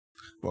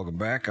Welcome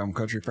back, I'm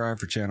Country Fire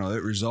for Channel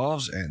It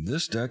Resolves, and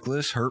this deck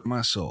list hurt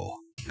my soul.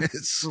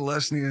 It's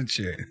Selesnya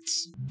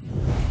Enchants.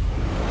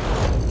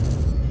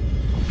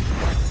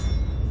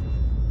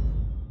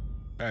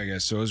 Alright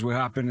guys, so as we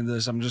hop into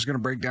this, I'm just going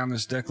to break down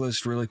this deck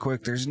list really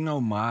quick. There's no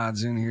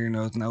mods in here,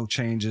 no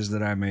changes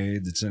that I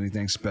made that's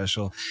anything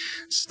special.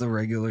 It's the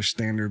regular,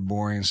 standard,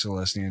 boring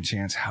Selesnya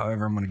Enchants.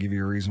 However, I'm going to give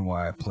you a reason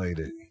why I played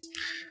it.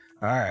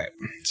 Alright,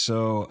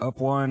 so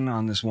up one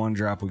on this one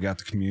drop, we got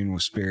the Commune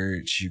with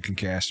Spirits. You can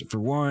cast it for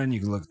one.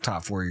 You can look at the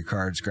top four of your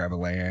cards, grab a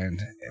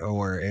land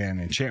or an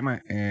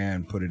enchantment,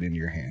 and put it into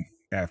your hand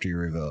after you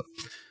reveal it.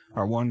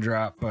 Our one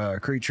drop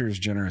creature is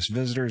Generous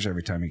Visitors.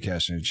 Every time you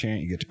cast an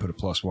enchant, you get to put a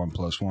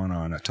 +1/+1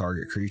 on a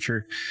target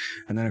creature.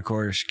 And then, of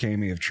course,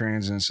 Capenna of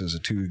Transience is a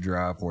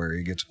 2-drop where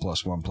you get to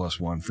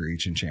 +1/+1 for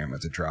each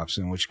enchantment that drops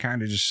in, which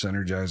kind of just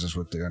synergizes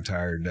with the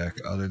entire deck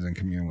other than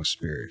Commune with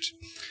Spirits.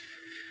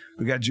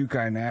 We got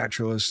Jukai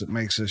Naturalist that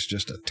makes this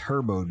just a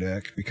turbo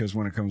deck because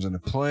when it comes into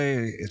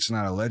play, it's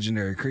not a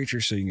legendary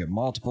creature, so you can get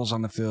multiples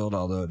on the field,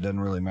 although it doesn't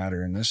really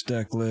matter in this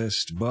deck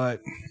list,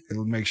 but it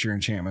makes your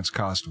enchantments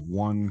cost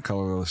 1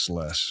 colorless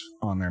less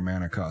on their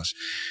mana cost.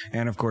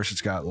 And of course,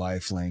 it's got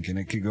lifelink, and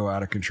it could go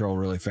out of control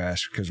really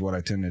fast because what I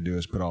tend to do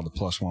is put all the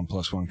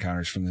 +1/+1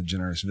 counters from the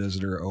Generous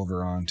Visitor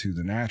over onto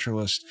the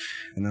Naturalist,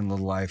 and then the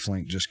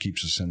lifelink just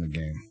keeps us in the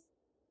game.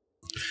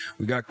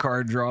 We got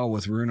card draw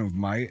with Rune of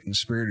Might and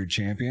Spirited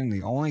Champion.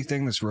 The only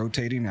thing that's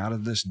rotating out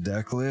of this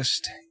deck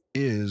list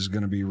is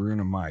going to be Rune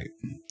of Might.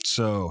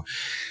 So,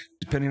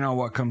 depending on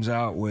what comes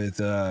out with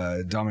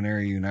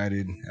Dominaria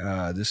United,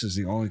 this is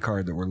the only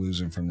card that we're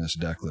losing from this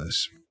deck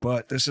list.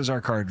 But this is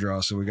our card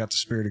draw. So we got the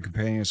Spirited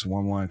Companion. So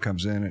 1/1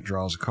 comes in, it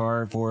draws a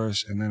card for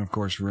us. And then, of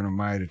course, Rune of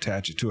Might,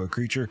 attach it to a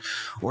creature.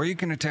 Or you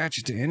can attach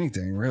it to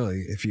anything,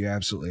 really, if you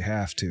absolutely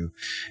have to.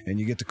 And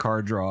you get the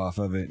card draw off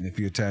of it. And if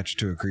you attach it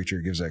to a creature,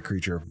 it gives that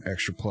creature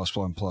extra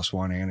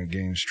 +1/+1 and it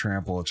gains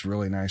trample. It's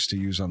really nice to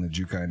use on the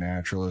Jukai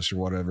Naturalist or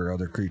whatever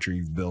other creature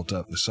you've built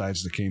up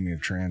besides the Capenna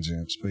of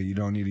Transience. But you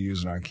don't need to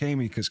use it on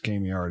Capenna because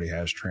Capenna already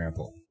has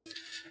trample.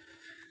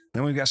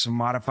 Then we've got some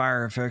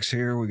modifier effects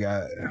here. We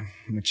got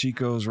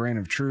Michiko's Reign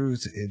of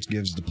Truth. It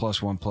gives the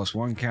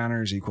 +1/+1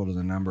 counters equal to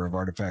the number of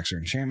artifacts or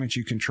enchantments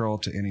you control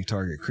to any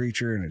target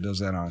creature, and it does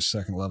that on a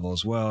second level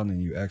as well. And then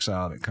you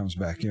exile it, it comes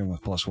back in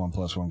with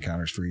 +1/+1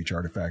 counters for each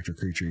artifact or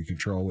creature you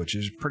control, which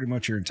is pretty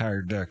much your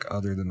entire deck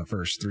other than the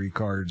first 3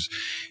 cards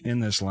in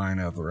this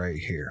lineup right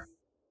here.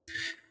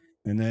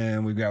 And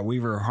then we've got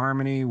Weaver of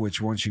Harmony,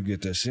 which once you get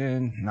this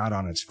in, not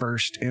on its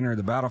first enter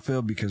the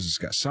battlefield because it's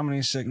got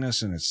Summoning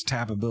Sickness and its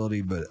tap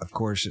ability, but of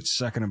course it's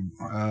second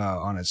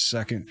on its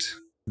second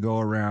go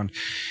around.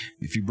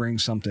 If you bring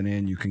something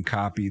in, you can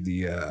copy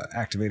the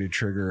activated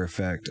trigger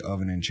effect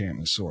of an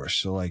enchantment source.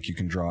 So like you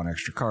can draw an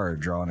extra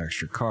card,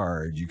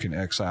 you can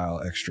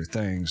exile extra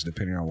things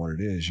depending on what it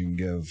is. You can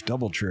give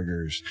double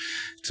triggers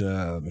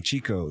to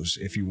Michiko's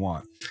if you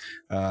want.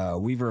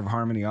 Weaver of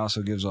Harmony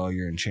also gives all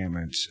your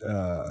enchantment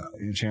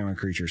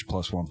creatures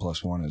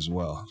 +1/+1 as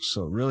well.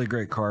 So really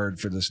great card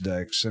for this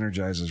deck,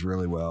 synergizes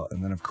really well.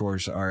 And then of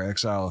course our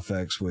exile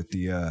effects with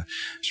the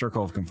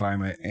Circle of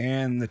Confinement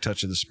and the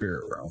Touch of the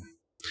Spirit Realm.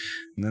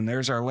 And then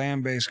there's our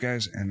land base,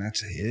 guys, and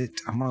that's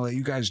it. I'm going to let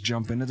you guys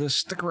jump into this.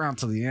 Stick around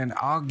till the end.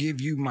 I'll give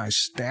you my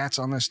stats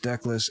on this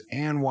deck list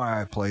and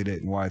why I played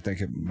it and why I think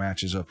it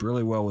matches up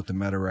really well with the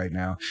meta right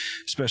now,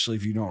 especially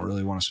if you don't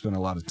really want to spend a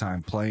lot of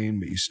time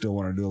playing, but you still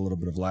want to do a little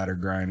bit of ladder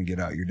grind and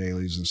get out your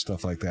dailies and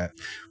stuff like that.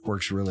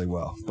 Works really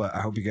well. But I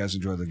hope you guys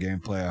enjoy the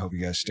gameplay. I hope you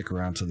guys stick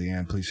around till the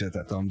end. Please hit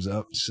that thumbs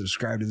up.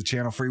 Subscribe to the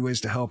channel. Free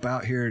ways to help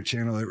out here at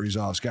Channel It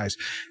Resolves. Guys,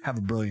 have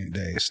a brilliant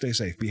day. Stay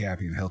safe, be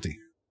happy, and healthy.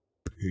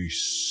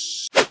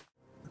 Peace.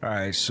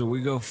 Alright, so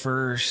we go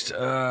first.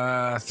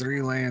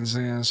 3 lands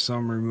in,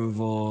 some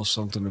removal,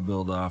 something to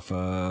build off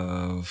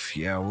of.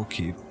 Yeah, we'll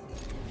keep.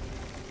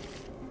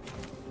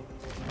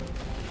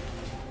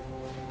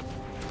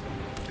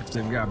 If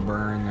they've got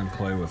burn, then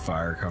Play with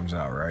Fire comes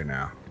out right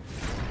now.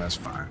 That's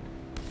fine.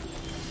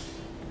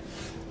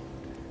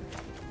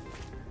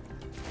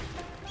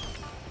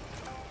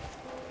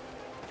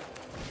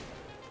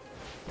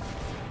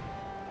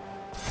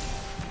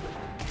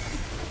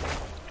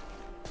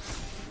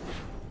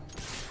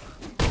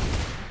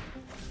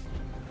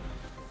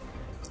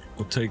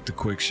 We'll take the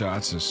quick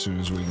shots as soon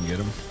as we can get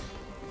them.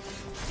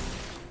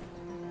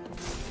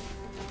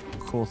 The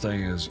cool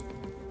thing is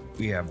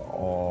we have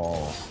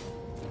all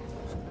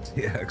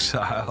the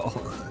exile,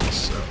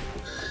 so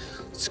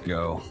let's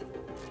go.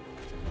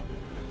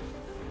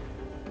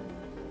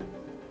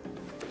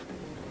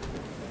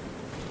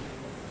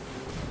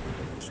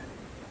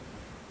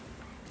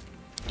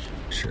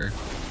 Sure,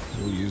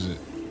 we'll use it.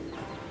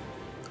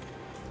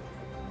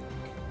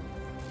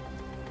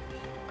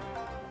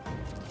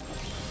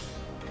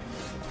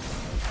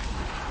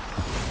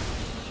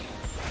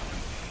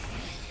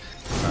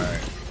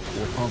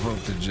 Pump up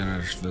the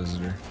Generous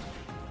Visitor.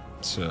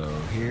 So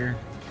here,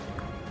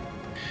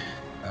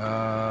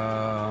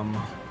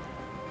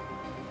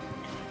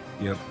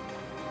 yep.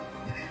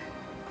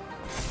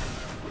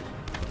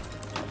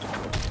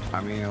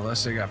 I mean,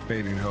 unless they got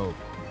Fading Hope,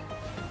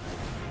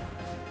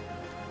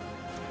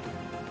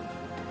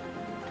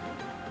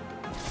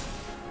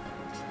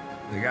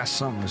 They got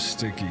something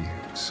sticky,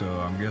 so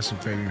I'm guessing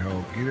Fading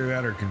Hope. Either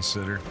that or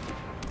Consider.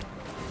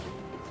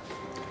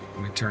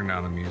 Let me turn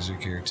down the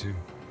music here too.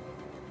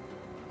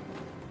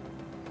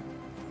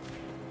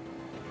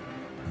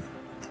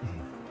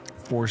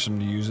 Force them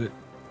to use it.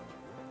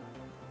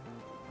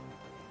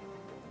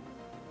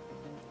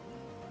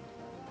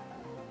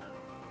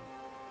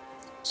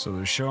 So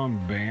they're showing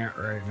Bant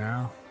right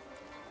now.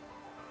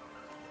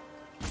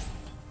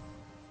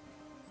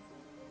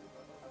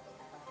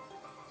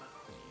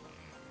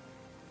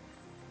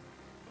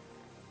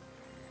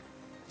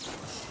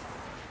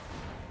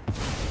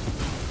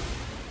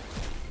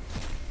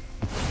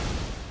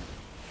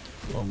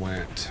 What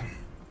went?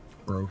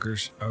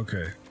 Brokers?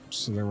 Okay,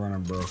 so they're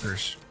running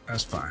brokers.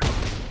 That's fine.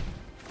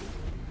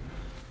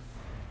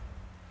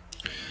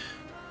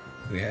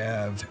 We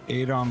have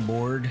 8 on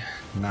board,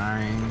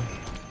 9,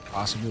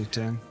 possibly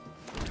 10,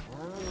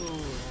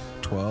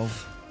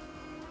 12.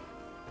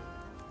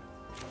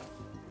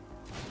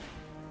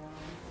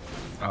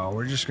 Oh,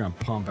 we're just gonna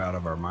pump out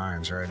of our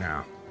minds right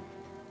now.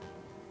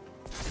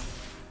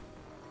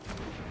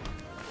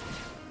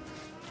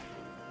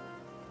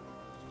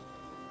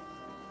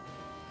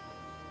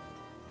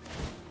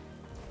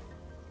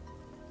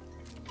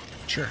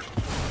 Sure.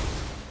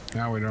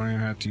 Now we don't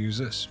even have to use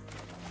this.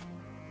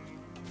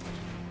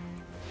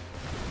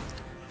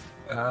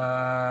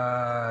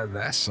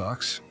 That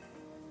sucks.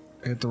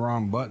 Hit the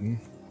wrong button.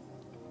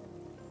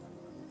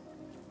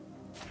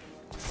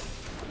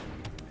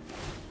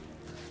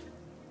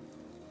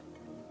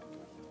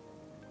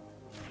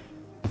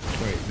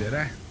 Wait, did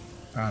I?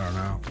 I don't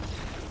know.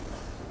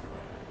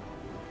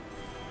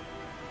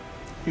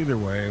 Either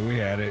way, we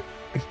had it.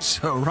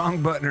 So,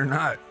 wrong button or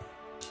not.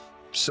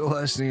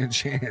 Selesnya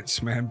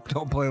Enchants, man.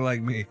 Don't play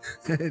like me.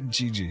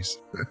 GG's.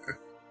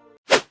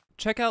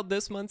 Check out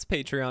this month's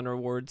Patreon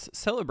rewards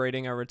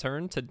celebrating our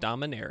return to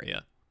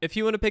Dominaria. If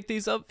you want to pick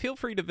these up, feel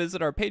free to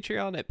visit our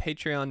Patreon at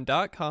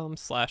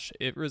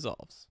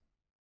patreon.com/itresolves.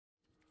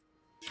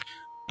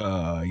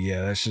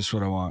 Yeah, that's just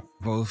what I want.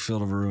 Both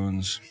Field of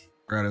Ruins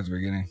right at the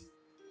beginning.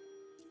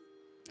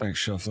 Thanks,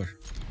 Shuffler.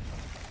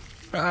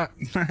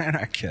 And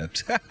I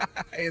kept. I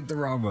hit the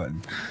wrong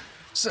button.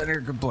 Sitting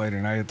here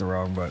complaining, I hit the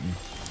wrong button.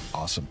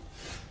 Awesome.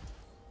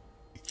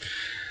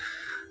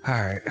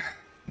 Alright.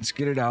 Let's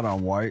get it out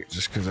on white,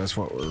 just because that's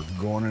what we're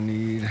going to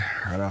need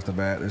right off the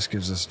bat. This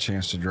gives us a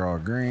chance to draw a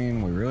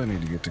green. We really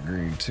need to get to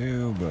green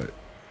too, but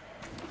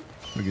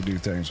we could do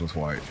things with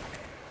white.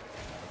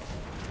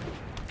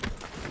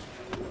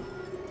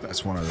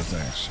 That's one of the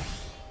things.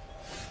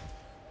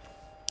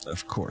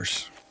 Of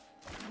course.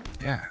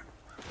 Yeah.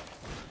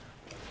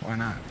 Why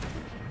not?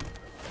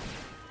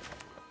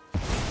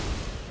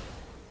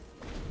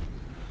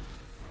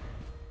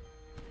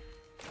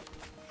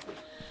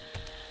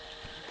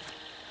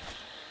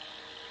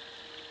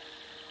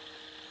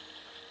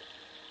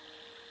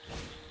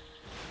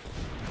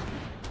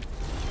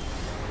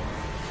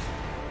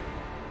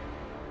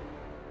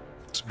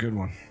 It's a good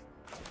one.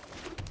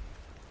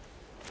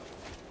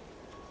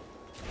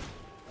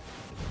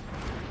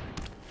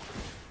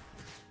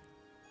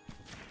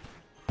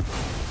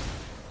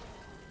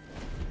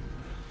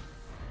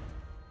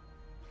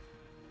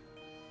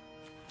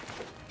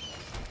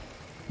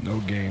 No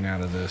gain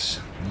out of this.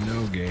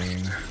 No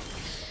gain.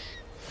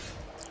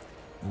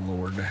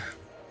 Lord.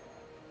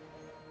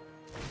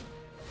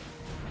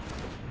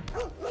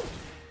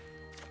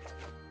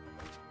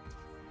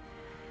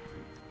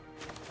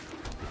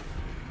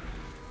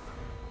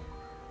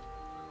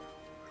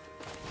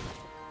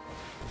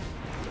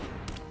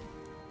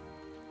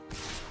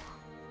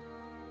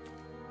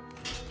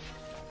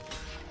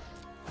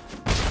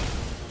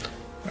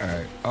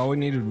 Alright, all we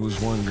needed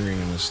was one green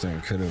in this thing.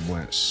 Could have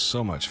went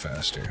so much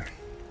faster.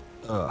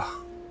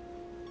 Ugh.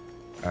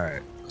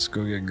 Alright, let's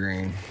go get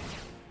green.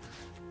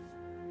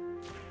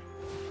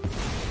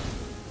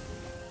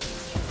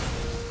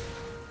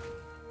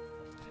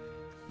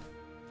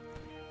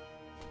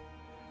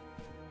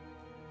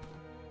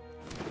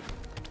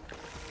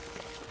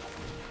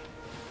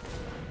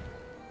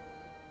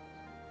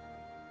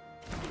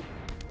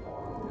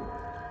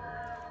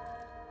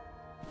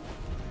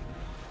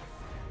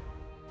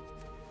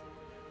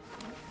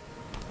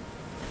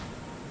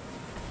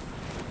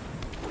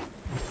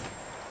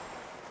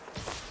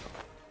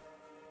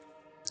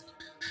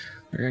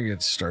 We're gonna get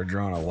to start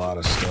drawing a lot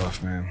of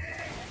stuff, man.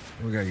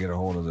 We gotta get a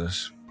hold of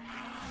this.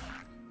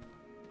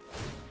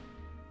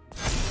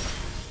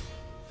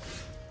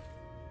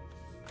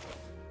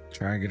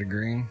 Try and get a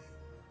green.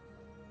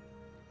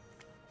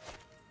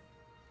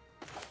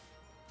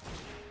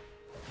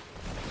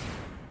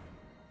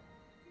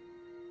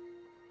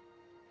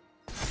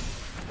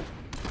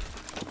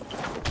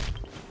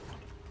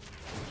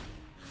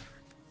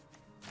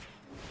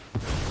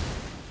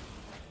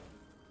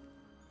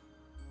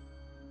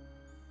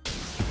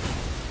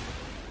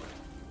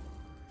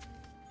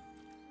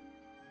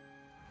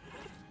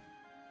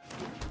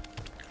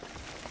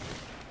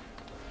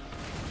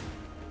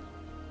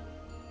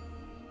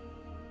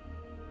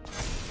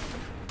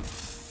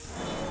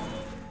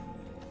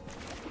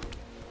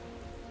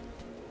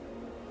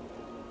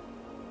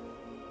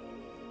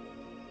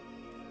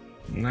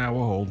 Nah,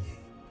 we'll hold.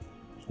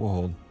 We'll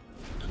hold.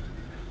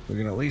 We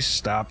can at least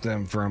stop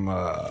them from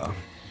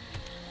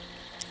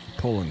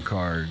pulling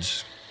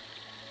cards.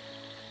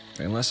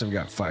 Unless they've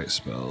got fight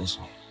spells.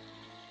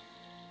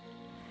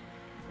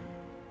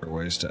 Or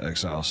ways to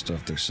exile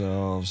stuff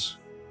themselves.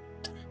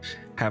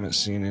 Haven't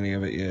seen any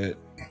of it yet.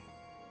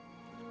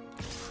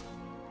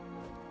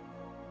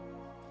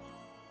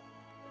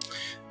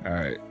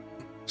 Alright.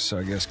 So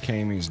I guess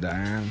Kami's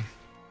dying.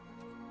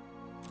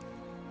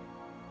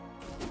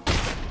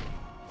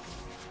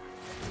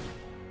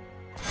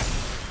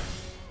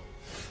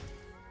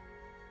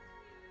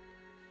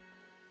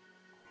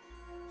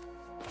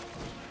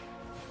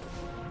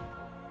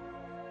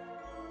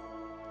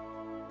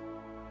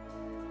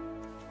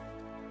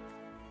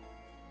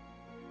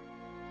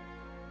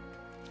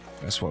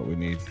 That's what we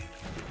need.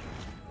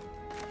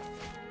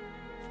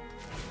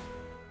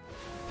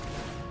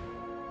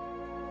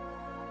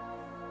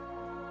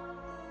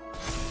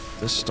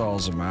 This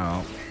stalls him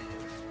out.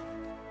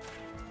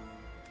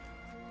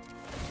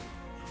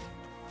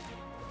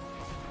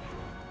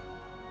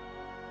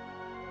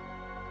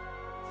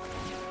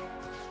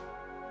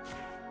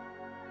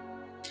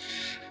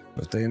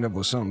 But if they end up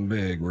with something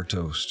big, we're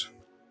toast.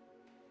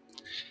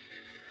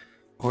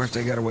 Or if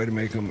they got a way to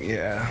make them,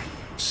 yeah,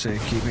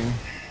 safekeeping.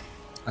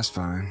 That's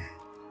fine.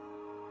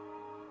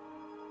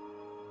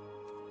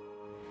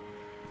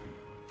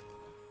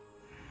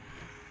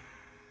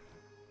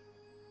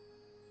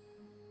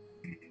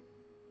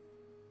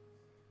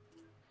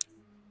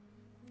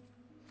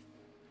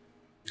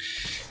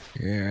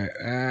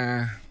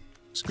 Yeah,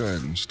 let's go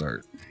ahead and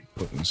start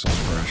putting some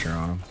pressure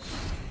on them.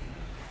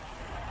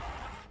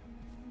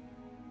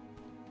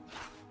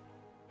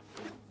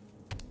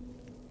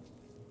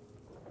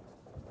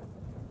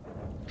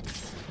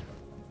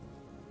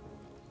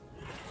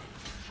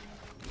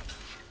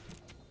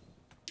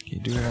 You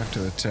do have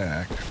to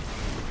attack.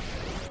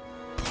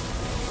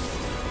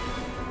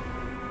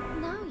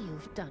 Now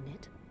you've done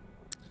it.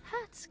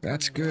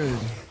 That's good.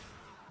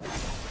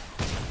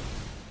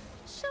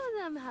 Show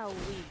them how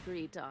we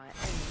greet our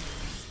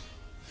enemies.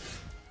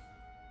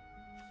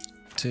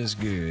 'Tis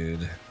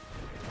good.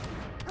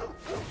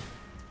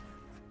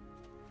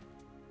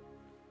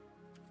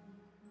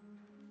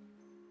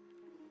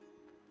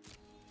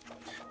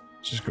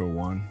 Just go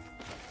one.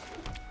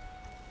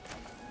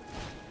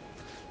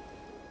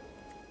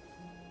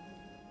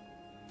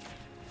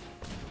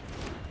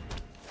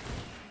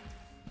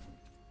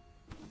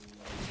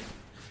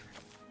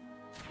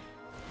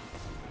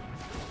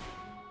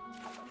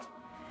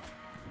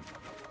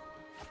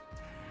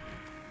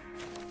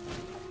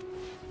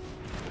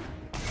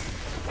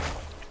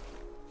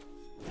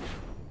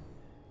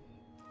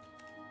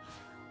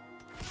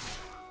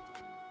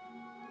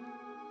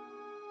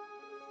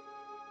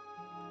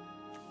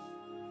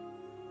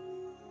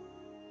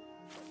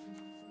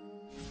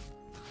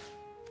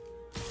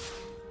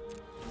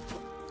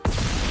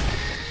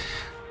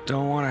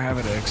 Don't want to have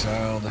it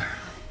exiled.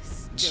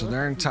 So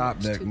they're in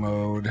top deck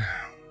mode.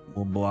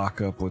 We'll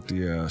block up with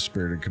the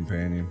Spirited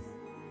Companion.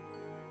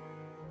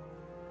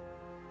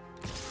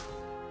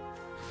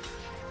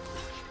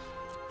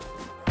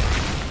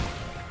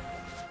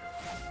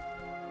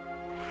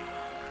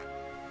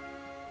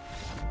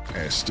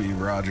 As Steve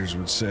Rogers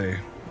would say,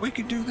 we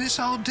could do this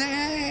all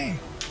day.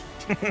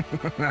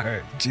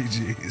 Alright,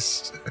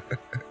 GG's.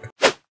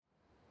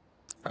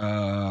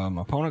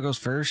 Opponent goes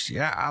first.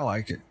 Yeah, I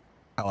like it.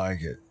 I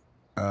like it.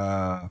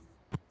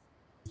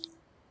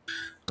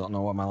 Don't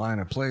know what my line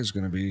of play is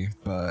going to be,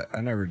 but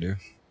I never do.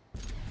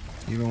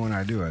 Even when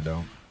I do, I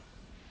don't.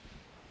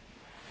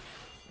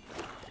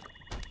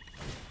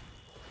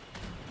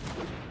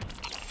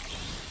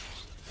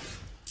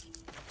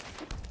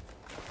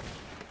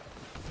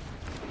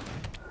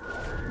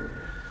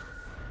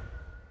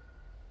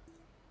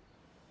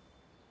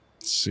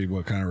 Let's see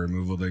what kind of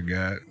removal they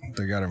got. If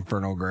they got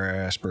Infernal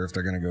Grasp, or if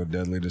they're going to go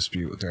Deadly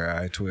Dispute with their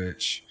Eye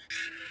Twitch.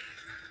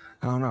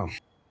 I don't know.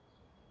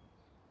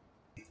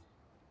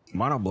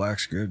 Mono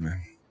black's good,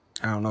 man.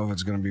 I don't know if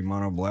it's going to be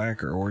mono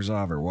black or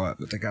Orzhov or what,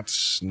 but they got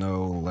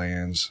snow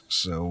lands,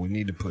 so we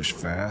need to push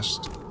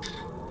fast.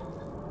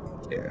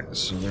 Yeah,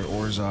 so they're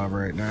Orzhov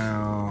right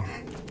now.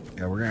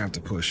 Yeah, we're going to have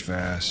to push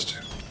fast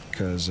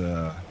because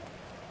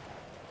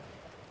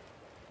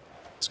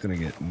it's going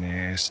to get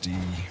nasty.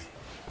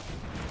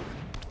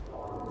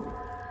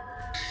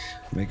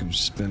 Make them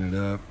spin it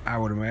up. I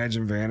would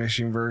imagine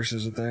Vanishing Verse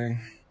is a thing.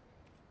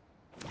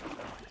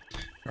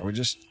 Are we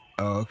just...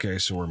 Oh, okay,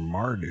 so we're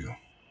Mardu.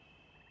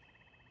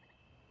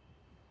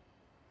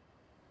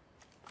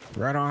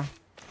 Right on.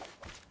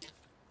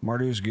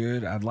 Mardu's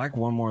good. I'd like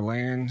one more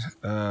land.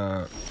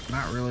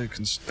 Not really.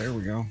 There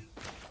we go.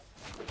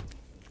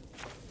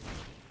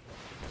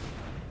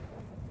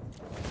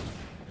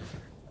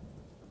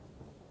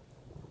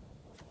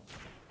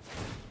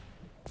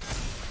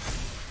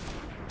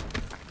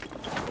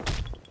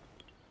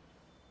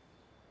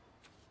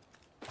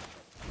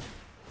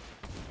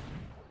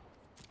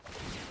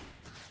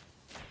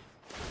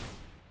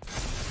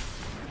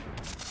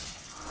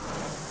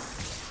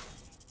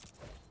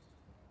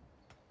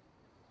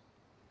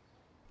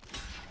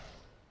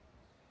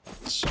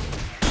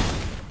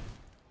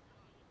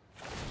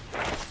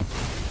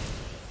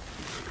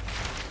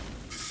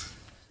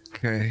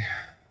 Okay.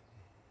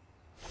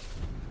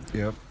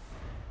 Yep.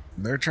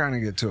 They're trying to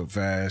get to it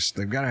fast.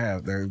 They've got to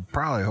have... They're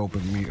probably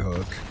hoping meat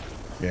hook.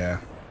 Yeah.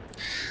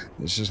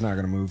 It's just not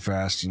going to move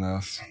fast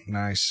enough.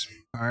 Nice.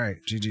 All right.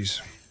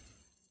 GG's.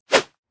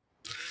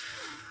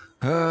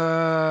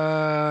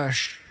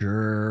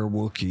 Sure.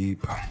 We'll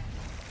keep.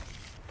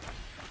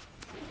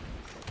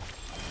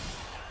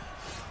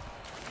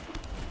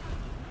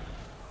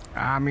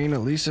 I mean,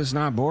 at least it's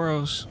not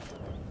Boros.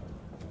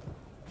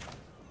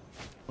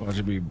 Watch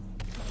it be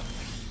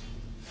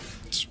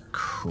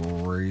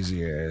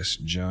crazy ass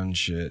Jun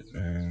shit,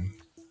 man.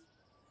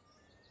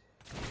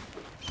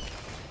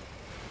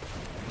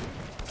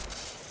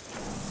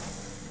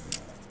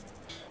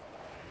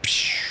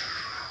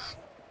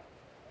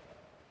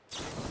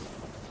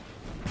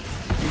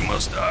 You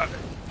must die.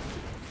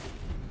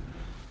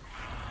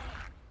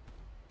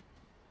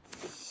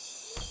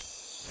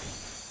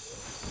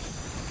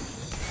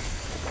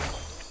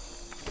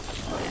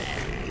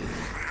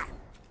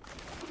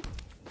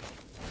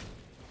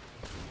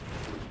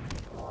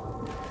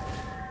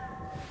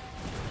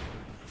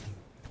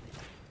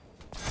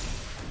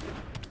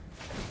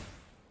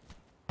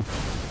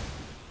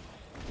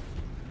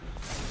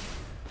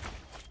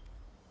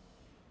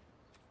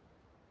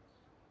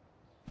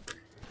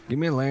 Give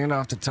me a land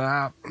off the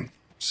top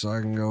so I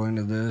can go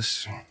into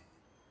this.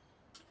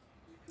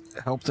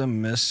 Help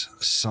them miss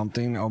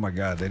something. Oh my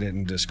god, they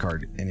didn't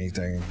discard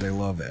anything. They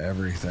love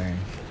everything.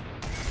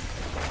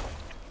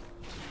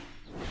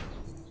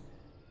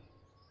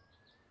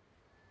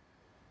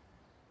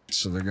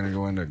 So they're gonna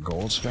go into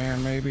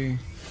Goldspan maybe?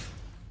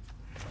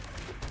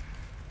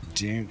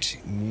 Don't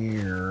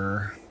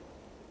near.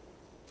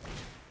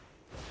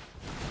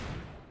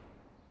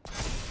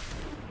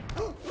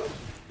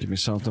 Give me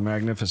something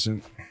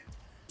magnificent.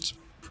 It's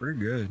pretty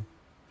good.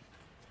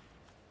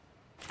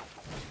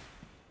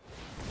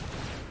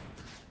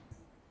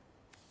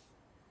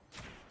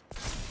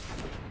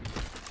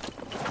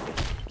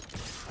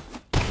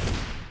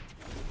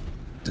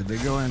 Did they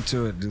go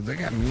into it? Did they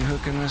got me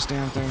hooking this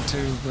damn thing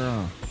too,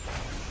 bro?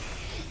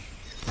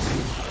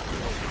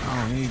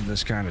 I don't need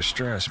this kind of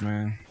stress,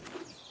 man.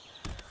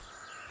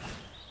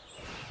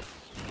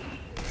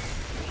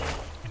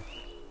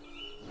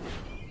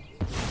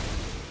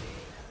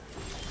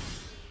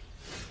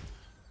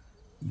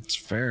 It's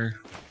fair.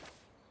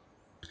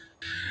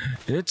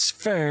 It's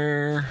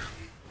fair.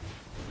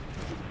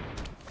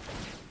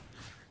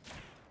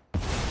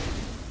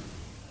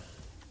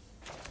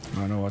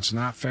 I know what's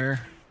not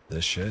fair?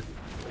 This shit.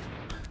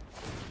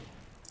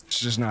 It's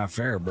just not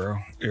fair, bro.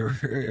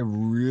 It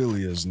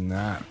really is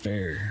not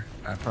fair.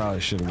 I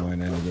probably should have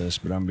went into this,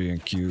 but I'm being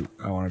cute.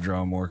 I want to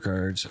draw more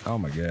cards. Oh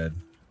my god.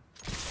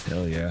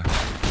 Hell yeah.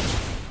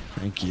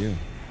 Thank you.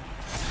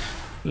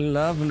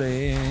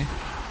 Lovely.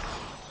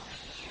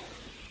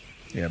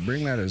 Yeah,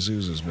 bring that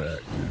Azusa's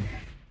back, man.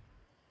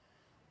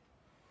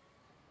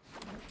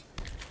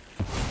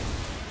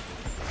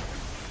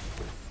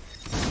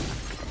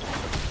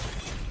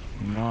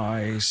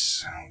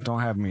 Nice.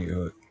 Don't have me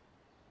hook.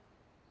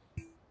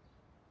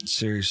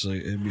 Seriously,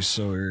 it'd be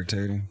so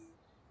irritating.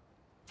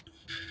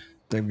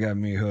 They've got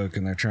me hook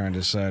and they're trying to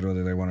decide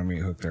whether they want to meet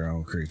hook their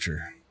own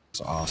creature.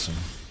 It's awesome.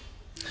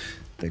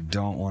 They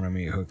don't want to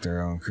meet hook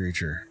their own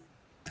creature.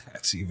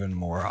 That's even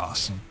more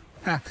awesome.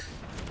 Ha.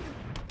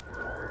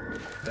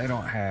 They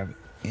don't have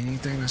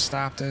anything to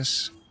stop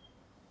this.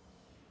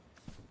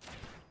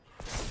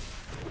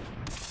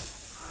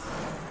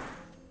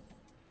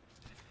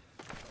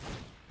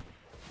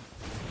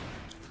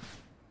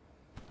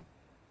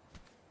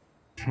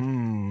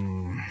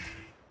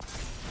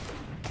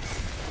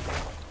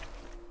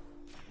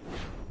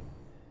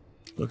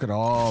 Look at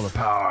all the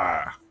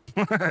power.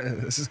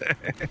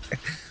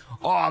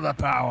 All the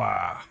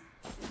power.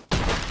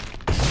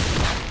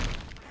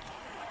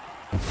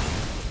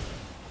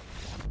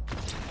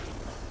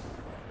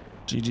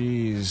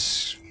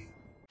 GG's.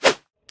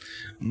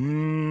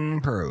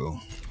 Pro.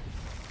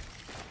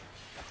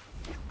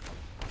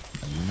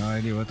 I have no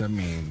idea what that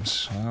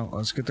means. Well,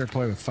 let's get their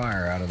play with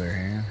fire out of their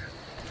hand.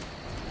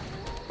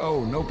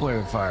 Oh, no play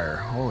with fire.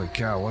 Holy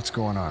cow, what's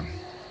going on?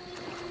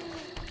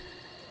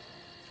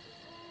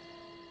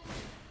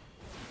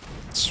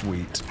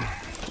 Sweet.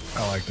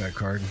 I like that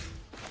card.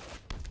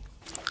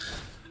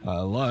 I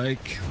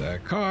like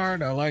that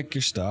card. I like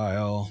your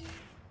style.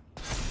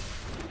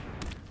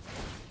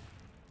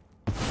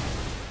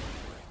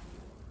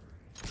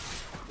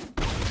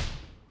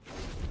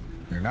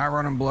 They're not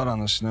running blood on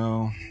the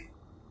snow.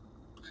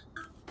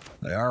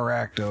 They are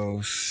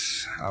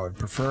Rakdos. I would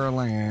prefer a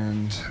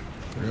land.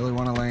 Really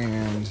want to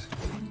land.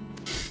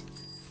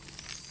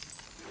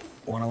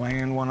 Want to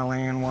land, want to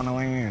land, want to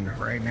land.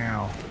 Right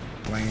now.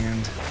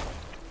 Land.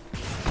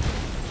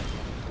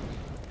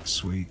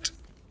 Sweet.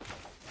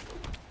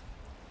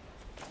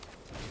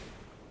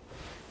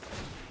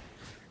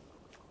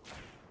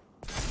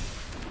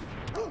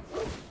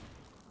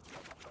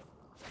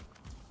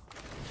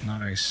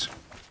 Nice.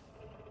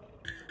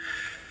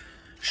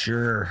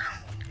 Sure.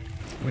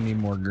 We need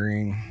more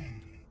green.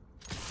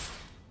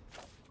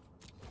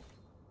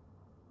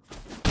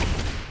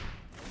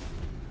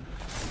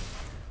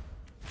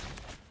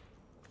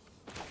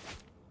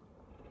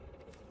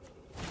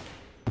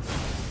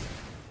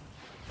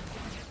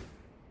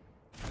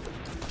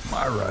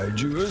 My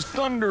Raiju is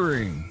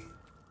thundering.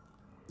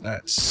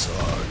 That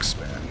sucks,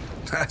 man.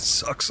 That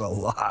sucks a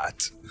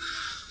lot.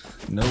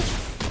 Nope.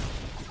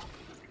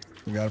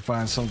 We gotta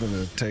find something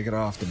to take it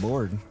off the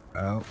board.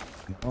 Oh,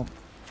 nope.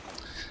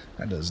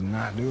 That does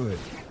not do it.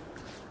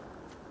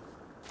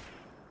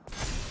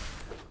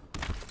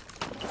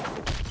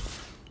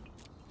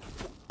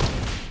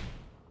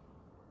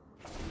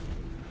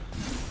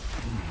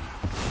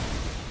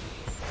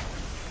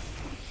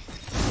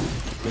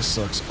 This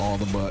sucks all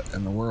the butt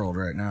in the world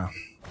right now.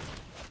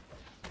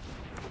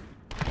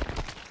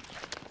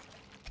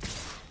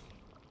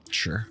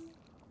 Sure.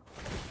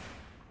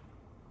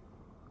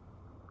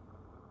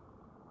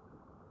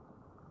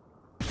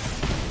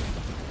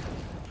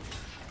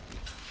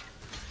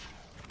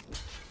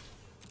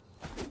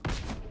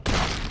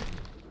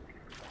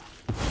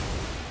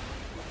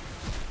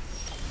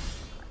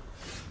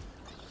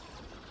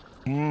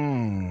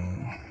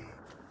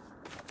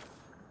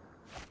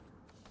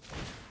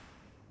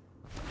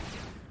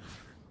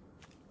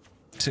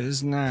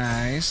 Tis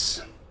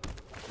nice.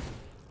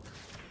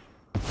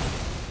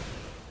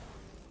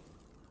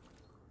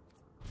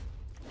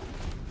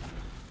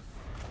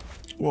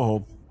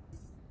 Whoa.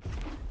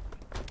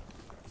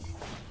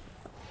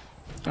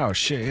 Oh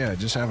shit, yeah,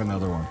 just have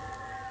another one.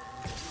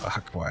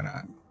 Fuck, why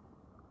not?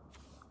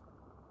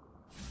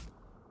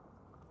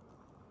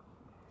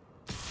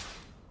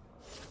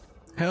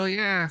 Hell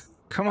yeah.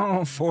 Come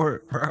on for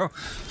it, bro.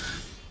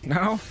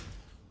 No?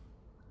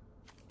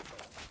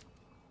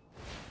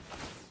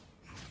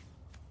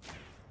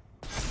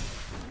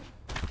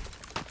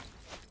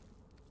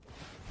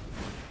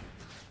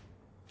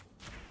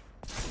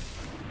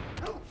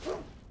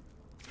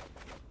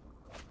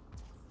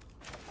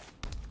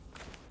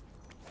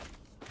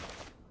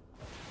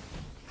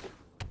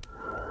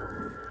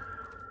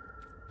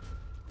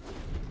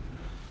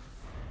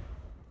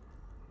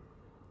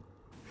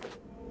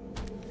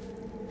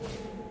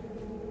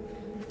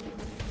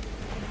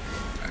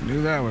 I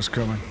knew that was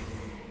coming.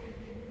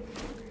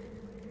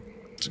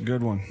 It's a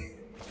good one.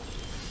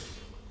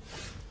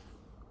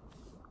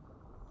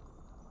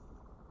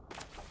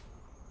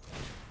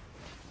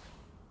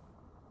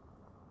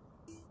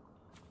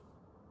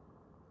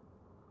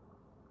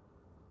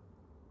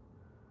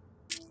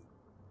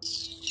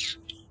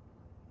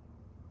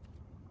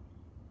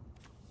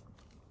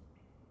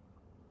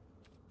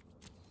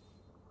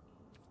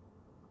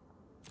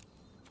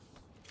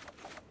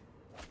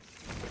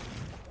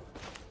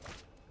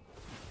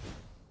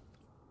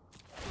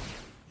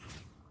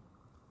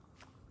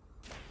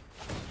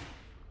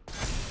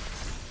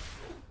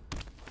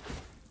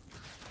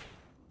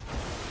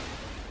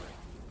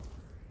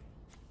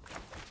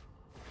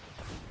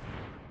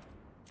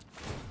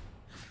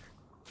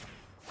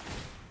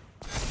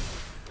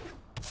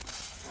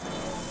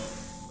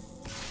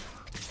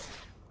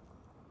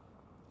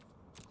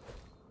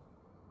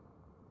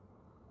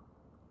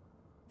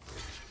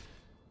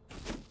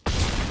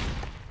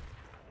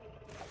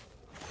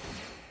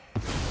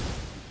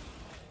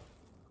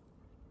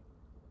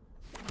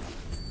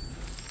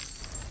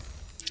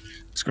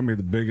 It's gonna be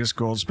the biggest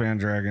gold span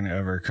dragon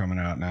ever coming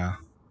out now.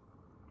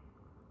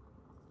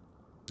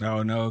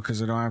 Oh no, because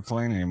I don't have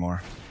Kalane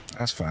anymore.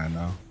 That's fine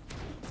though.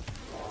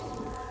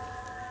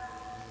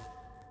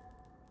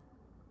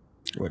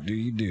 What do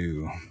you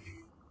do?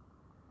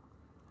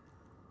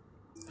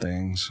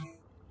 Things.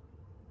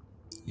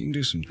 You can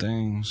do some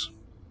things.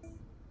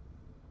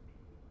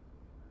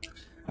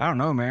 I don't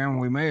know, man.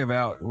 We may have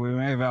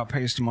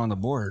outpaced him on the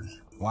board.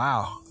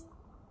 Wow.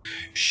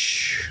 Shh.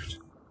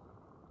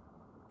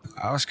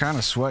 I was kind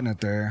of sweating it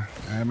there.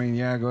 I mean,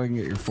 yeah, go ahead and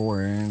get your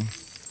 4 in.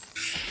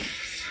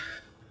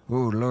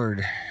 Oh,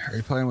 Lord. Are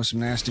you playing with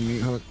some nasty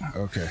meat hook?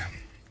 Okay.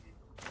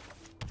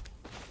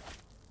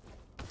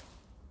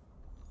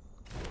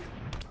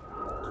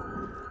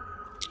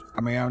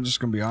 I mean, I'm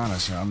just going to be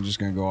honest. I'm just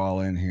going to go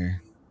all in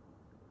here.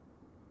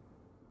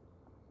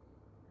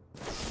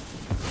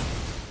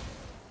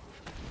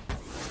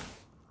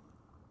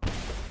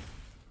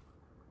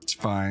 It's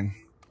fine.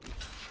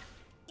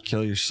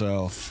 Kill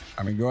yourself.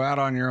 I mean, go out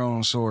on your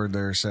own sword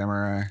there,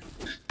 Samurai.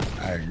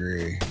 I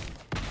agree.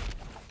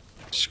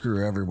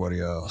 Screw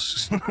everybody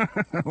else.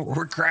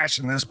 We're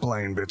crashing this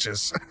plane,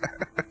 bitches.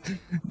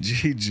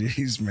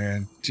 GG's,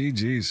 man.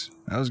 GG's.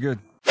 That was good.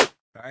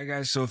 Alright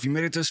guys, so if you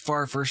made it this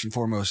far, first and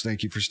foremost,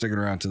 thank you for sticking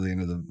around to the end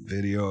of the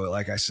video.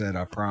 Like I said,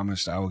 I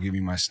promised I will give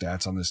you my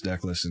stats on this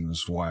deck list, and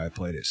this is why I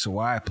played it.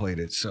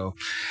 So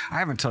I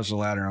haven't touched the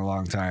ladder in a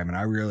long time, and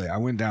I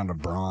went down to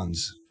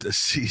bronze this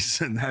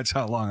season. That's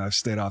how long I've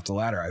stayed off the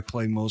ladder. I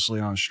play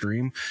mostly on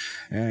stream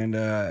and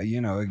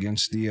you know,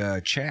 against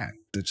the chat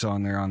that's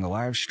on there on the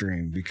live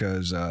stream,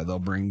 because they'll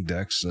bring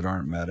decks that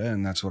aren't meta,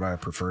 and that's what I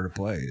prefer to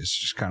play. It's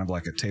just kind of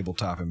like a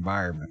tabletop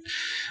environment.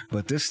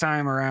 But this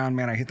time around,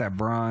 man, I hit that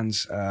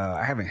bronze.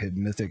 I haven't hit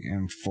mythic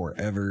in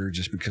forever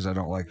just because I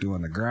don't like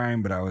doing the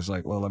grind, but I was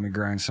like, well, let me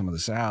grind some of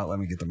this out. Let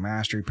me get the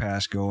mastery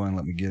pass going.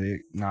 Let me get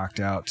it knocked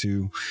out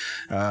too.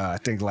 I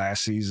think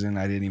last season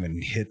I didn't even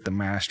hit the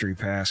mastery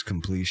pass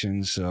completely.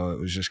 depletions, so it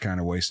was just kind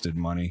of wasted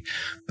money.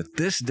 But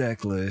this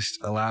deck list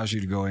allows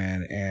you to go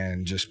in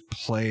and just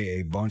play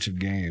a bunch of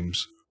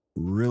games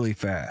really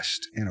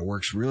fast, and it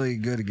works really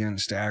good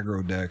against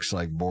aggro decks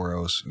like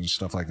Boros and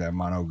stuff like that,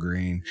 mono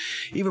green,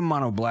 even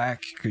mono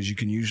black, because you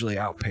can usually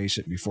outpace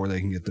it before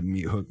they can get the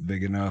meat hook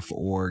big enough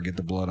or get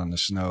the blood on the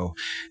snow,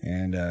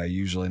 and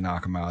usually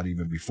knock them out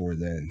even before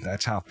then.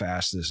 That's how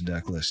fast this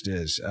deck list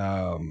is.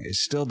 It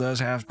still does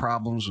have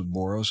problems with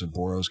Boros, and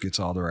Boros gets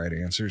all the right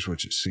answers,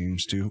 which it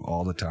seems to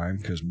all the time,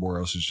 because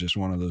Boros is just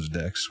one of those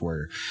decks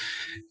where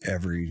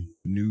every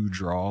new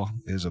draw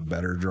is a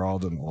better draw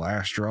than the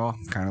last draw,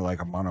 kind of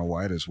like a mono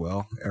white as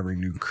well. Every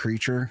new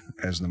creature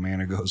as the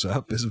mana goes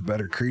up is a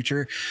better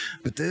creature.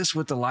 But this,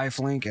 with the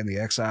lifelink and the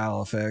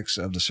exile effects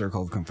of the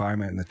Circle of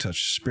Confinement and the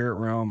Touch of Spirit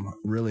Realm,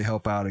 really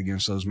help out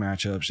against those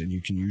matchups, and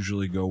you can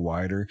usually go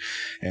wider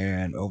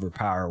and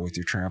overpower with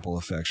your trample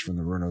effects from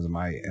the Rune of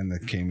Might and the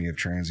Kami of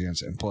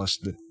Transience, and plus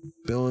the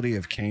ability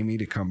of Kami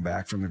to come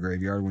back from the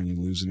graveyard when you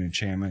lose an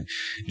enchantment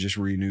just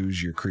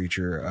renews your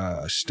creature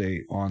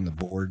state on the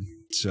board.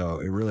 So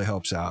it really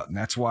helps out, and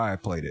that's why I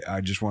played it.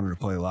 I just wanted to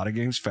play a lot of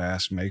games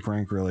fast, make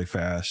rank really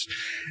fast,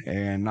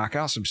 and knock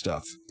out some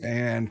stuff.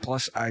 And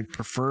plus, I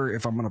prefer,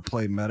 if I'm going to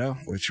play meta,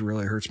 which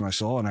really hurts my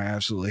soul and I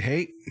absolutely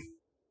hate,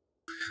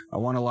 I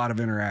want a lot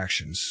of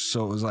interactions.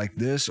 So it was like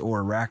this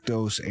or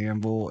Rakdos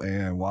Anvil,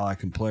 and while I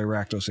can play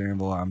Rakdos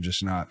Anvil, I'm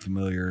just not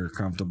familiar or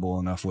comfortable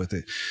enough with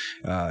it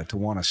to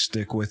want to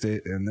stick with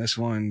it. And this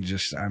one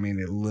just, I mean,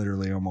 it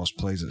literally almost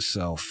plays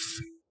itself,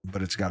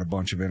 but it's got a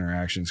bunch of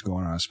interactions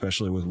going on,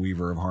 especially with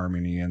Weaver of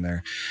Harmony in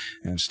there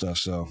and stuff.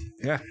 So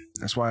yeah,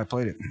 that's why I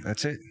played it.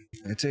 That's it.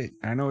 That's it.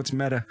 I know it's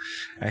meta.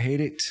 I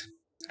hate it.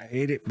 I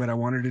hate it, but I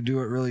wanted to do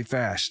it really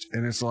fast,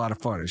 and it's a lot of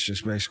fun. It's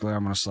just basically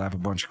I'm going to slap a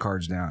bunch of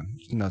cards down.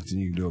 There's nothing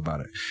you can do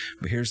about it.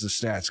 But here's the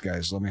stats,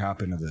 guys. Let me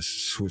hop into this.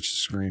 Switch the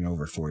screen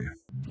over for you.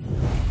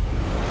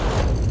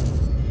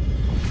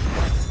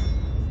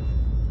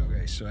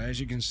 So as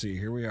you can see,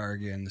 here we are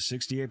again, the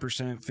 68%,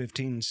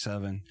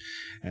 15-7,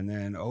 and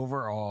then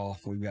overall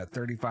we've got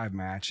 35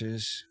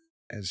 matches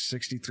as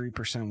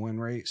 63% win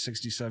rate,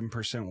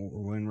 67%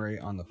 win rate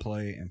on the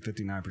play, and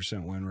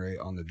 59% win rate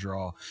on the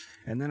draw.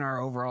 And then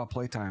our overall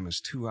play time is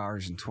 2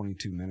 hours and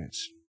 22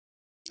 minutes.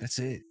 That's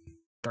it.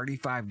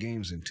 35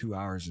 games in 2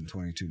 hours and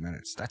 22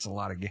 minutes. That's a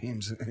lot of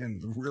games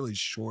in a really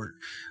short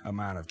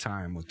amount of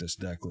time with this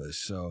deck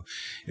list. So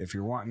if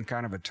you're wanting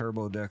kind of a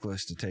turbo deck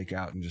list to take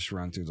out and just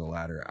run through the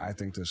ladder, I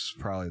think this is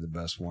probably the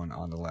best one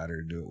on the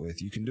ladder to do it with.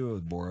 You can do it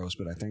with Boros,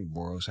 but I think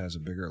Boros has a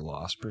bigger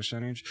loss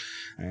percentage,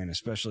 and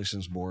especially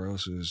since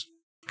Boros is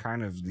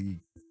kind of the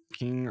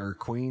king or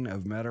queen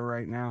of meta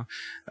right now,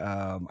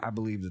 I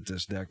believe that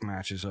this deck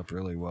matches up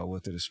really well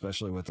with it,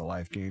 especially with the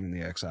life gain and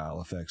the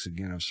exile effects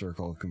again of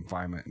Circle of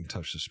Confinement and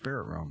Touch the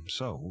Spirit Realm.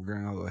 So we're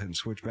going to go ahead and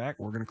switch back.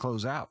 We're going to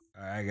close out.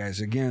 All right,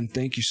 guys, again,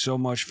 thank you so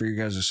much for your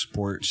guys'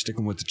 support,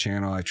 sticking with the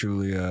channel. I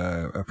truly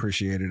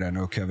appreciate it. I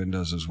know Kevin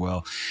does as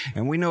well.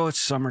 And we know it's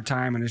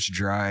summertime and it's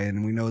dry,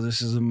 and we know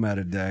this is a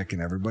meta deck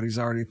and everybody's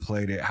already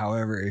played it.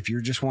 However, if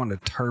you're just wanting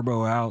to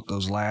turbo out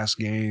those last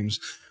games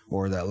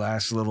or that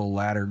last little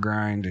ladder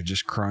grind to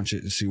just crunch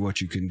it and see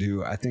what you can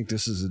do, I think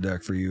this is the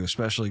deck for you,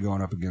 especially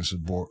going up against the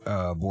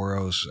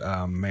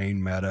Boros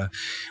main meta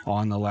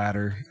on the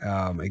ladder.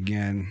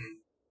 Again,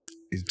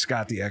 it's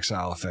got the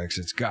exile effects,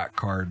 it's got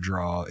card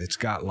draw, it's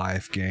got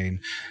life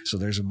gain. So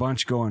there's a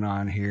bunch going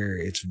on here.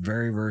 It's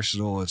very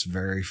versatile, it's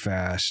very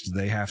fast.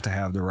 They have to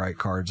have the right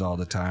cards all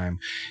the time.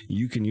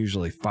 You can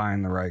usually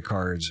find the right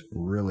cards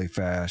really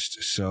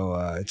fast. So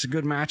it's a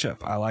good matchup.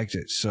 I liked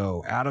it.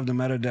 So out of the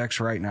meta decks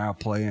right now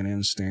playing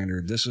in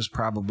standard, this is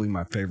probably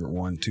my favorite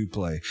one to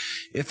play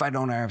if I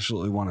don't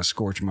absolutely want to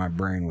scorch my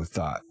brain with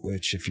thought,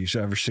 which if you've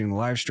ever seen the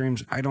live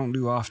streams, I don't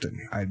do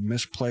often. I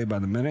misplay by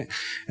the minute,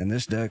 and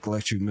this deck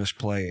lets you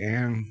misplay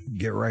and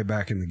get right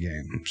back in the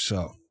game.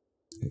 So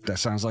if that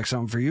sounds like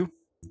something for you,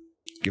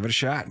 give it a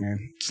shot, man.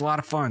 It's a lot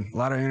of fun, a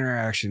lot of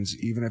interactions,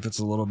 even if it's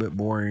a little bit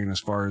boring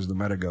as far as the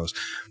meta goes,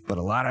 but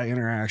a lot of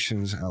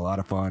interactions and a lot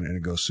of fun, and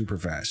it goes super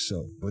fast.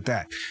 So with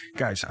that,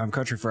 guys, I'm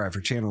Country Fried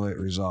for Channel It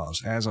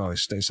Resolves. As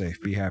always, stay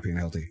safe, be happy and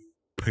healthy.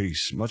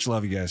 Peace. Much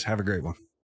love, you guys. Have a great one.